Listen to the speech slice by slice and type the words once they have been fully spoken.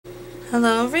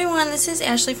Hello everyone, this is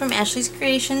Ashley from Ashley's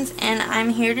Creations, and I'm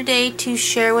here today to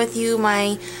share with you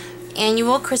my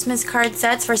annual Christmas card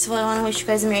sets. First of all, I want to wish you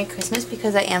guys a Merry Christmas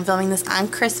because I am filming this on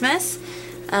Christmas.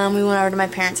 We went over to my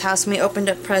parents' house and we opened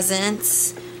up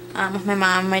presents with my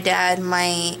mom, my dad,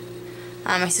 my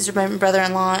sister, my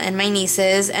brother-in-law, and my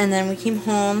nieces, and then we came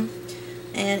home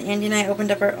and Andy and I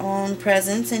opened up our own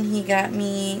presents, and he got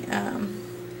me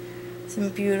some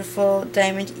beautiful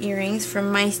diamond earrings from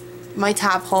my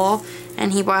top hole,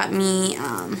 and he bought me,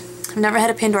 I've never had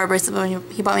a Pandora bracelet, but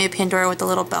he bought me a Pandora with a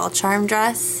little bell charm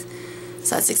dress,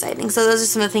 so that's exciting. So those are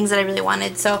some of the things that I really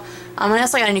wanted. So I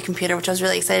also got a new computer, which I was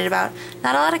really excited about.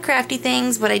 Not a lot of crafty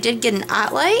things, but I did get an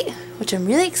OttLite, which I'm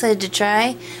really excited to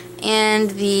try,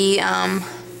 and the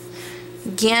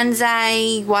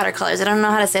Ganzai watercolors. I don't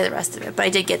know how to say the rest of it, but I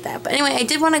did get that. But anyway, I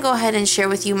did want to go ahead and share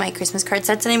with you my Christmas card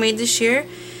sets that I made this year.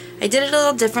 I did it a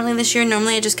little differently this year.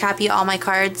 Normally I just copy all my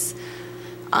cards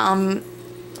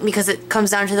because it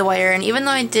comes down to the wire, and even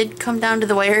though I did come down to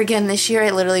the wire again this year, I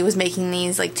literally was making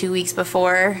these like 2 weeks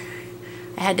before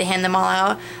I had to hand them all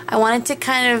out. I wanted to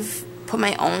kind of put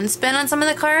my own spin on some of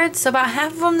the cards, so about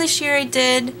half of them this year I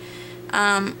did.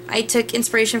 I took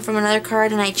inspiration from another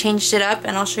card and I changed it up,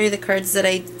 and I'll show you the cards that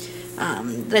I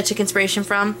took inspiration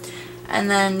from. And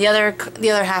then the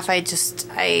other half I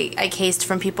cased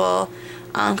from people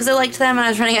because I liked them and I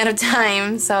was running out of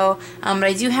time. So, but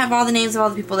I do have all the names of all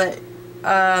the people that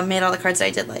made all the cards that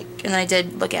I did like and I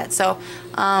did look at. So,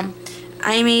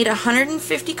 I made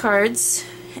 150 cards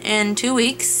in 2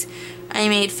 weeks. I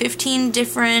made 15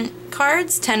 different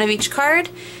cards, 10 of each card,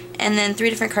 and then 3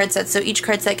 different card sets. So each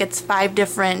card set gets 5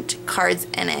 different cards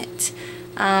in it.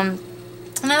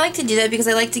 And I like to do that because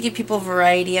I like to give people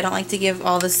variety. I don't like to give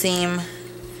all the same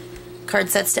card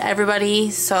sets to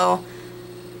everybody. So,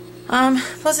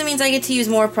 plus it means I get to use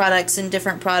more products and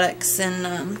different products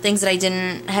and things that I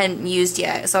hadn't used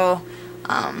yet. So,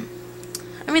 I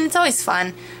mean, it's always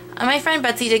fun. My friend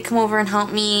Betsy did come over and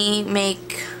help me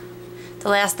make the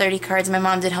last 30 cards. My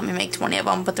mom did help me make 20 of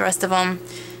them, but the rest of them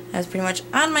I was pretty much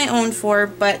on my own for.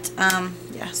 But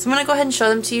yeah, so I'm gonna go ahead and show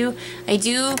them to you.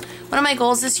 One of my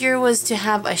goals this year was to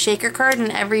have a shaker card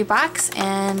in every box,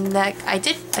 and that I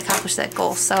did accomplish that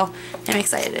goal, so I'm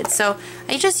excited. So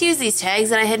I just used these tags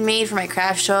that I had made for my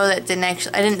craft show that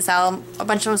I didn't sell a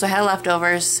bunch of them, so I had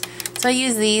leftovers. So I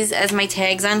used these as my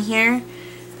tags on here.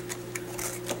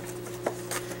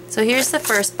 So here's the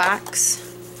first box.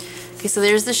 Okay, so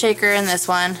there's the shaker in this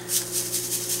one.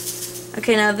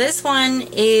 Okay, now this one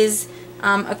is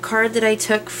a card that I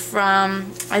took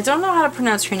from, I don't know how to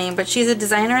pronounce her name, but she's a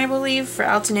designer, I believe, for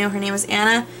Altenew. Her name is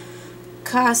Anna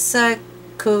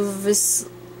Kasakovis.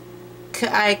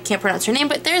 I can't pronounce her name,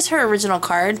 but there's her original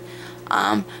card.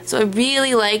 So I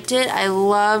really liked it. I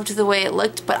loved the way it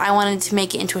looked, but I wanted to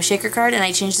make it into a shaker card, and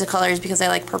I changed the colors because I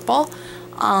like purple.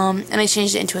 And I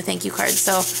changed it into a thank you card.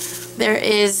 So there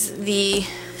is the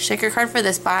shaker card for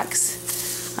this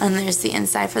box, and there's the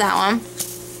inside for that one.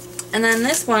 And then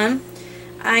this one,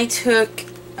 I took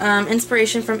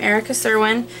inspiration from Erica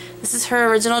Serwin. This is her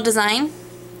original design.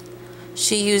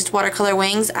 She used watercolor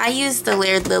wings. I used the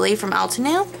layered lily from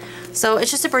Altenew. So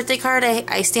it's just a birthday card.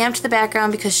 I stamped the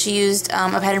background because she used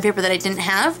a pattern paper that I didn't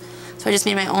have. So I just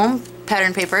made my own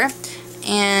pattern paper.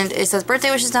 And it says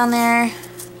birthday wishes down there.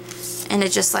 And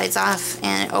it just slides off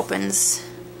and it opens.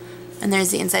 And there's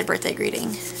the inside birthday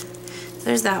greeting.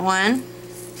 There's that one.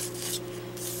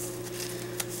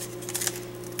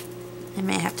 I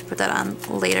may have to put that on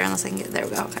later unless I can get it. There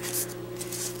we go. Okay.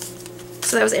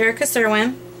 So that was Erica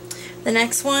Serwin. The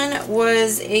next one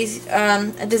was a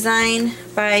design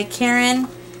by Karen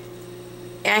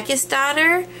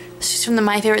Akisdottir. She's from the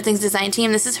My Favorite Things design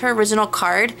team. This is her original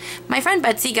card. My friend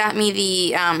Betsy got me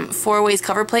the 4 ways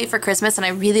cover plate for Christmas, and I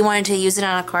really wanted to use it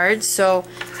on a card. So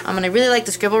and I really liked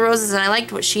the scribble roses, and I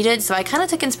liked what she did. So I kind of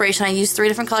took inspiration. I used 3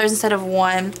 different colors instead of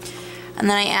 1, and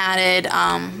then I added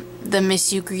the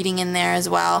Miss You greeting in there as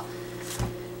well.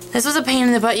 This was a pain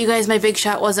in the butt, you guys. My Big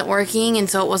Shot wasn't working, and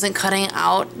so it wasn't cutting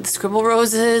out the scribble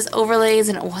roses overlays,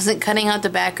 and it wasn't cutting out the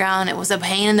background. It was a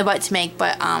pain in the butt to make,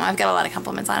 but I've got a lot of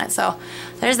compliments on it. So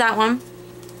there's that one.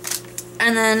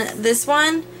 And then this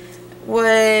one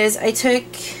was, I took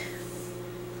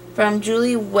from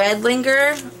Julie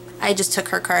Wedlinger. I just took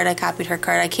her card. I copied her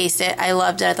card. I cased it. I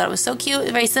loved it. I thought it was so cute.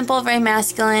 Very simple, very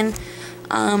masculine.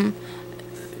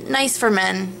 Nice for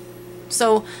men.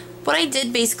 So what I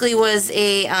did basically was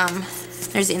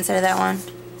there's the inside of that one.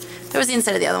 There was the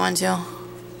inside of the other one too.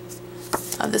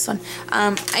 Of this one.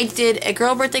 I did a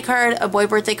girl birthday card, a boy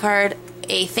birthday card,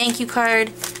 a thank you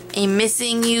card, a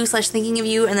missing you / thinking of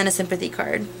you, and then a sympathy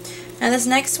card. Now this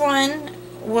next one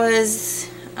was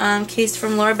case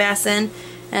from Laura Bassin,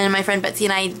 and my friend Betsy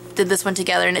and I did this one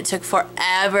together, and it took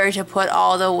forever to put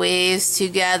all the waves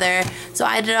together. So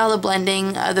I did all the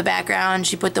blending of the background,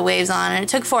 she put the waves on, and it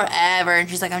took forever, and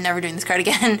she's like, I'm never doing this card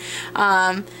again.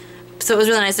 So it was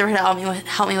really nice of her to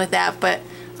help me with that. But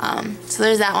so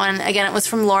there's that one. Again, it was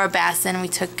from Laura Bassin. We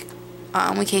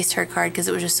cased her card because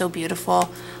it was just so beautiful.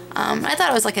 I thought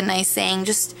it was like a nice saying,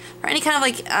 just for any kind of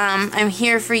like, I'm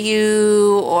here for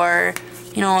you, or,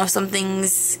 you know, if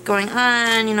something's going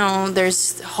on, you know,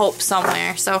 there's hope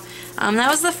somewhere. So that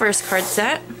was the first card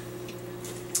set.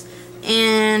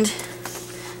 And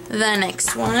the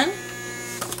next one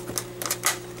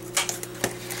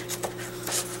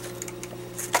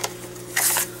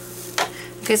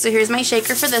okay, so here's my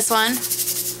shaker for this one.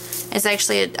 It's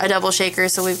actually a double shaker,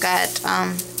 so we've got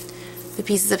the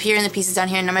pieces up here and the pieces down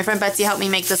here. Now my friend Betsy helped me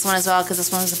make this one as well, because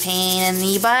this one was a pain in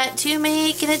the butt to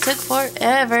make and it took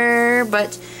forever.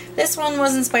 But this one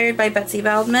was inspired by Betsy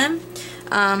Waldman.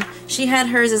 She had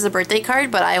hers as a birthday card,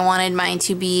 but I wanted mine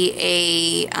to be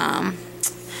a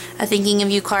thinking of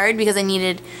you card, because I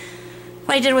needed,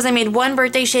 what I did was I made one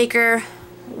birthday shaker,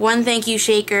 one thank you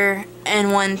shaker,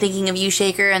 and one thinking of you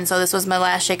shaker, and so this was my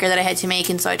last shaker that I had to make,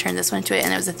 and so I turned this one into it,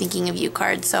 and it was a thinking of you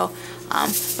card. So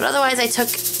but otherwise I took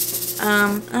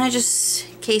and I just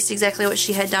cased exactly what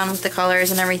she had done with the colors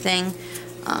and everything.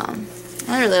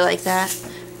 I really like that.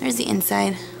 There's the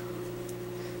inside.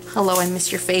 Hello, I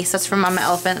miss your face. That's from Mama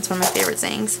Elephant. That's one of my favorite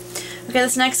sayings. Okay,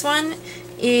 this next one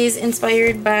is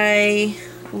inspired by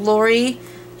Lori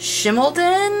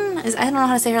Schimmelden. I don't know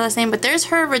how to say her last name, but there's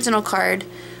her original card.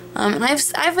 And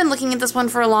I've been looking at this one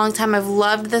for a long time. I've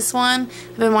loved this one.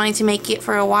 I've been wanting to make it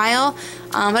for a while.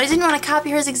 But I didn't want to copy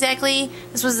hers exactly.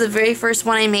 This was the very first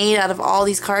one I made out of all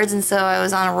these cards, and so I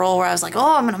was on a roll where I was like,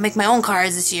 oh, I'm going to make my own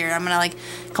cards this year. I'm going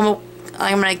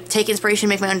to take inspiration,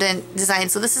 make my own design.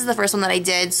 So this is the first one that I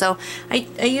did. So I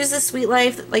used the Sweet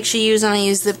Life like she used, and I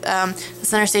used the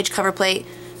Center Stage cover plate.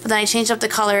 But then I changed up the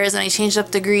colors, and I changed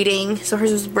up the greeting. So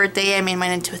hers was birthday. I made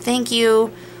mine into a thank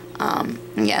you.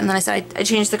 Yeah, and then I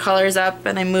changed the colors up,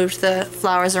 and I moved the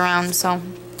flowers around. So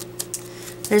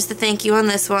there's the thank you on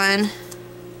this one.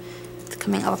 It's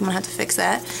coming up, I'm gonna have to fix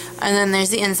that. And then there's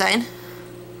the inside.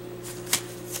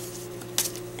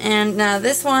 And now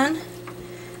this one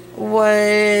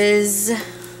was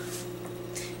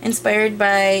inspired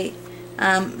by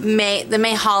the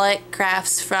May Hollick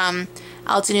crafts from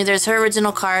Altenew. There's her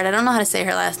original card. I don't know how to say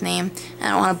her last name. I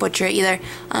don't want to butcher it either.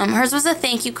 Hers was a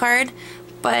thank you card.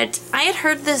 But I had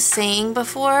heard this saying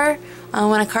before,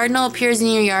 when a cardinal appears in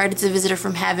your yard, it's a visitor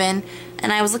from heaven.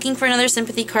 And I was looking for another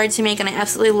sympathy card to make, and I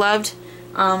absolutely loved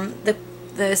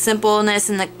the simpleness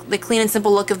and the clean and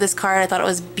simple look of this card. I thought it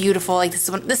was beautiful. Like this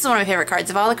is one of my favorite cards.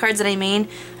 Of all the cards that I made,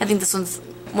 I think this one's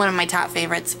one of my top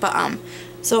favorites. But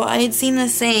so I had seen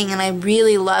this saying, and I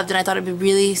really loved it. And I thought it'd be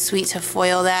really sweet to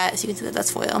foil that. So you can see that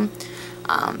that's foil.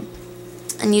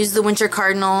 And use the winter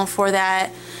cardinal for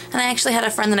that. And I actually had a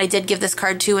friend that I did give this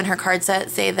card to in her card set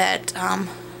say that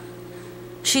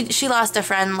she lost a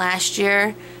friend last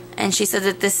year, and she said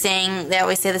that this saying, they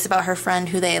always say this about her friend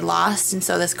who they had lost, and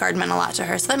so this card meant a lot to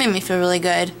her. So that made me feel really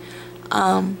good.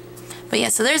 But yeah,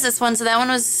 so there's this one. So that one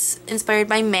was inspired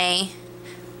by May.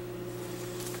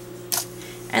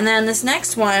 And then this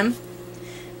next one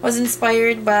was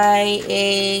inspired by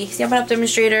a Stampin' Up!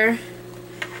 Demonstrator.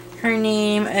 Her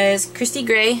name is Christy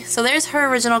Gray. So there's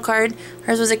her original card.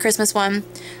 Hers was a Christmas one.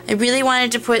 I really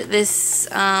wanted to put this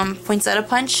poinsettia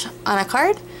punch on a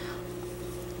card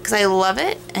because I love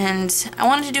it, and I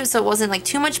wanted to do it so it wasn't like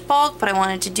too much bulk, but I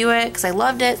wanted to do it because I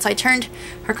loved it. So I turned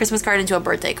her Christmas card into a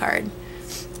birthday card.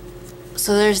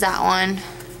 So there's that one.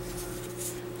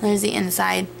 There's the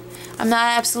inside. I'm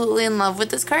not absolutely in love with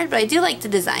this card, but I do like the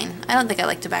design. I don't think I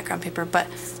like the background paper, but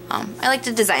I like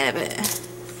the design of it.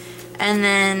 And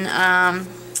then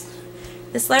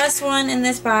this last one in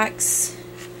this box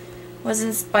was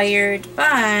inspired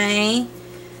by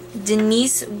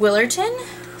Denise Willerton.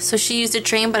 So she used a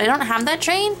train, but I don't have that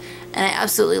train, and I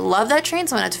absolutely love that train,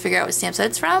 so I'm gonna have to figure out what stamp set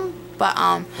it's from. But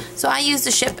so I used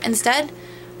a ship instead,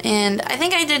 and I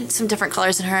think I did some different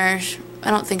colors in hers.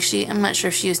 I'm not sure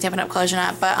if she used Stampin' Up! Colors or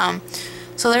not, but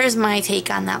so there's my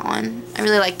take on that one. I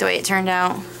really like the way it turned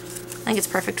out. I think it's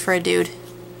perfect for a dude.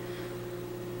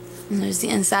 And there's the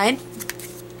inside.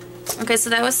 Okay, so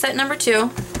that was set number 2.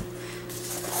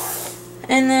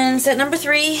 And then set number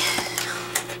 3,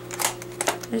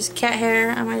 there's cat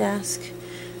hair on my desk.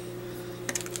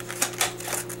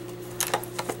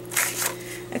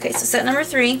 Okay, so set number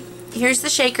 3. Here's the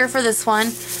shaker for this one.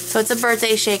 So it's a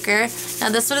birthday shaker. Now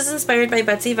this one is inspired by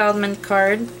Betsy Waldman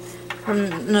card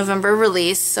from November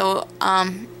release. So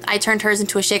I I turned hers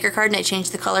into a shaker card and I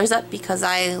changed the colors up because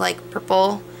I like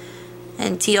purple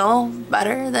and teal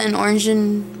better than orange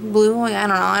and blue. I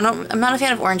don't know. I'm not a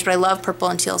fan of orange, but I love purple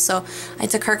and teal. So I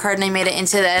took her card and I made it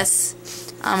into this,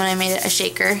 and I made it a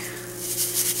shaker.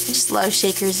 I just love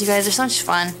shakers, you guys. They're so much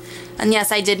fun. And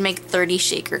yes, I did make 30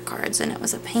 shaker cards, and it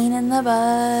was a pain in the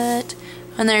butt.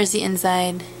 And there's the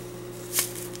inside.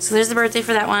 So there's the birthday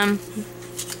for that one.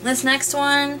 This next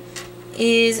one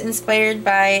is inspired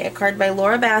by a card by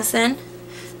Laura Basson.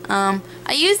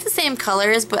 I used the same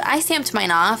colors, but I stamped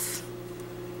mine off.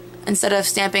 Instead of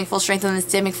stamping full strength and then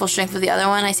stamping full strength with the other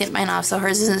one, I stamped mine off, so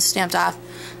hers isn't stamped off.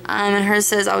 And hers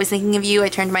says, always thinking of you. I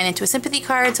turned mine into a sympathy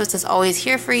card, so it says, always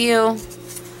here for you.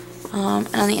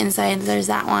 And on the inside, there's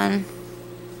that one.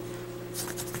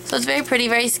 So it's very pretty,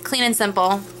 very clean and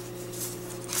simple.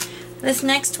 This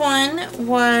next one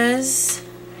was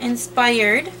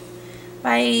inspired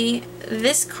by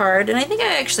this card, and I think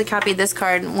I actually copied this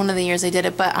card one of the years I did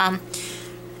it, but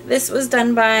this was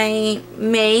done by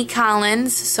May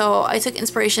Collins, so I took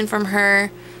inspiration from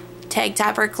her tag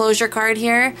topper closure card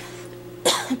here.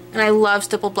 And I love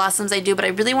stippled blossoms, I do, but I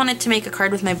really wanted to make a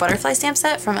card with my butterfly stamp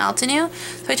set from Altenew,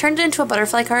 so I turned it into a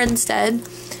butterfly card instead.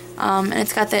 And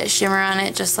it's got that shimmer on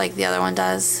it just like the other one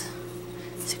does.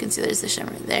 So you can see there's the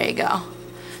shimmer. There you go.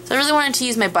 So I really wanted to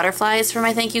use my butterflies for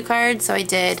my thank you card, so I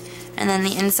did. And then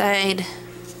the inside,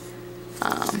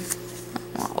 I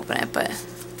won't open it, but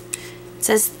it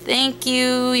says, thank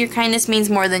you, your kindness means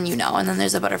more than you know. And then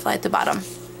there's a butterfly at the bottom.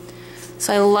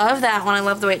 So I love that one. I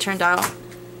love the way it turned out.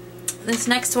 This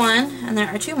next one, and there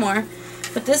are two more,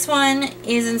 but this one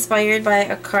is inspired by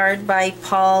a card by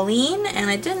Pauline, and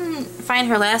I didn't find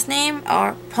her last name,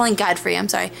 or Pauline Godfrey, I'm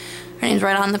sorry. Her name's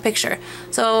right on the picture.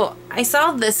 So I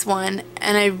saw this one,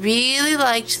 and I really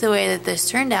liked the way that this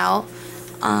turned out,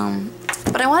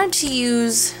 but I wanted to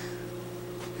use,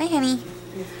 hi honey,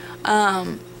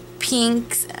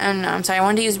 pinks, and I'm sorry, I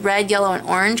wanted to use red, yellow, and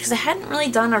orange, because I hadn't really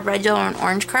done a red, yellow, and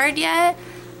orange card yet.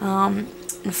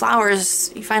 And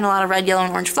flowers, you find a lot of red, yellow,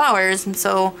 and orange flowers, and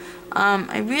so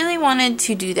I really wanted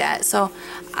to do that. So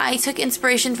I took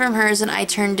inspiration from hers and I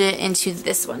turned it into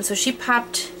this one. So she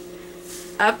popped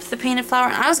up the painted flower,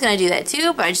 and I was going to do that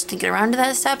too, but I just didn't get around to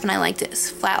that step, and I liked it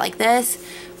flat like this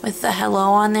with the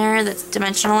hello on there that's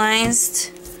dimensionalized.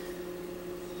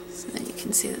 So that you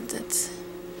can see that that's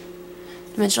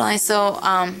dimensionalized. So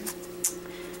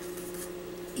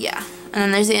yeah, and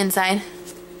then there's the inside.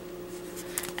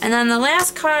 And then the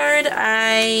last card,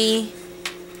 I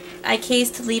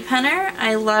cased Lee Penner.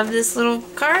 I love this little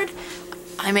card.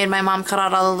 I made my mom cut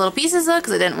out all the little pieces though,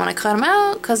 because I didn't want to cut them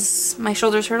out because my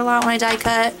shoulders hurt a lot when I die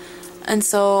cut. And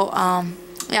so,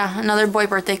 yeah, another boy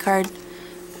birthday card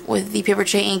with the paper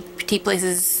tray ink, Petite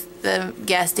Places, the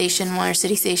gas station, Motor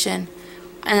City Station,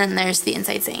 and then there's the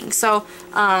inside saying. So,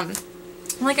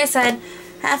 like I said,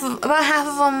 about half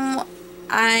of them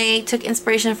I took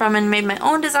inspiration from and made my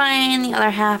own design. The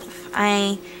other half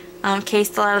I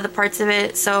cased a lot of the parts of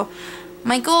it. So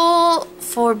my goal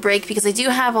for break, because I do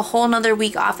have a whole nother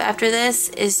week off after this,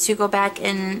 is to go back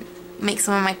and make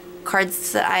some of my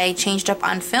cards that I changed up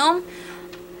on film.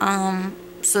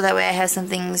 So that way I have some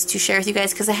things to share with you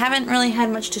guys, because I haven't really had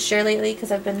much to share lately because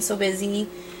I've been so busy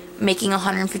making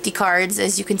 150 cards,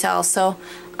 as you can tell. So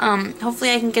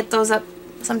hopefully I can get those up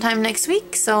sometime next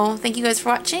week. So thank you guys for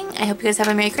watching. I hope you guys have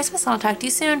a Merry Christmas, and I'll talk to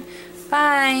you soon.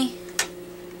 Bye!